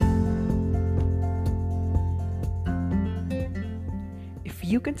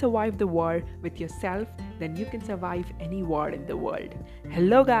you can survive the war with yourself, then you can survive any war in the world.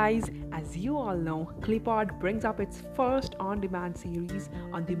 Hello guys, as you all know, Clipart brings up its first on-demand series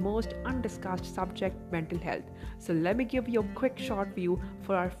on the most undiscussed subject, mental health. So let me give you a quick short view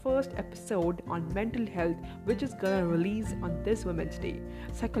for our first episode on mental health, which is gonna release on this Women's Day.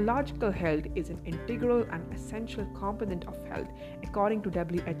 Psychological health is an integral and essential component of health. According to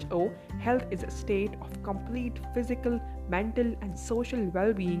WHO, health is a state of complete physical, mental and social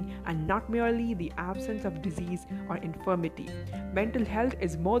well-being and not merely the absence of disease or infirmity. Mental health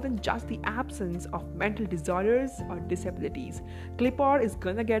is more than just the absence of mental disorders or disabilities. Clipart is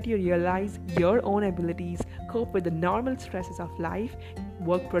gonna get you realize your own abilities, cope with the normal stresses of life,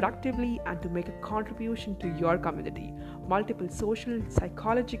 work productively and to make a contribution to your community. Multiple social,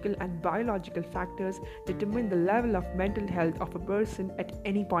 psychological and biological factors determine the level of mental health of a person at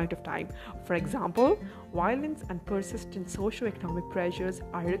any point of time. For example, violence and persistent socio-economic pressures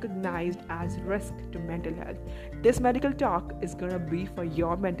are recognized as risk to mental health. This medical talk is gonna be for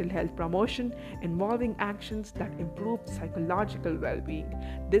your mental health promotion, involving actions that improve psychological well-being.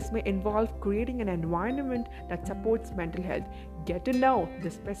 This may involve creating an environment that supports mental health. Get to know the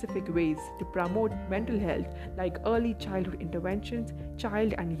specific ways to promote mental health, like early childhood interventions,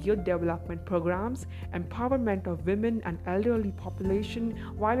 child and youth development programs, empowerment of women and elderly population,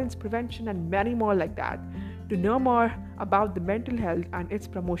 violence prevention, and many more like that. To know more about the mental health and its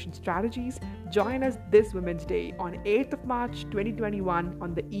promotion strategies, join us this Women's Day on 8th of March 2021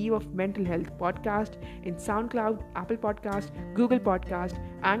 on the Eve of Mental Health podcast in SoundCloud, Apple Podcast, Google Podcast,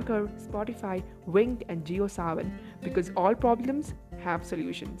 Anchor, Spotify, Wink, and JioSaavn, because all problems have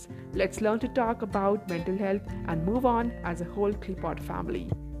solutions. Let's learn to talk about mental health and move on as a whole Clipart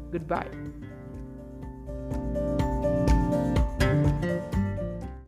family. Goodbye.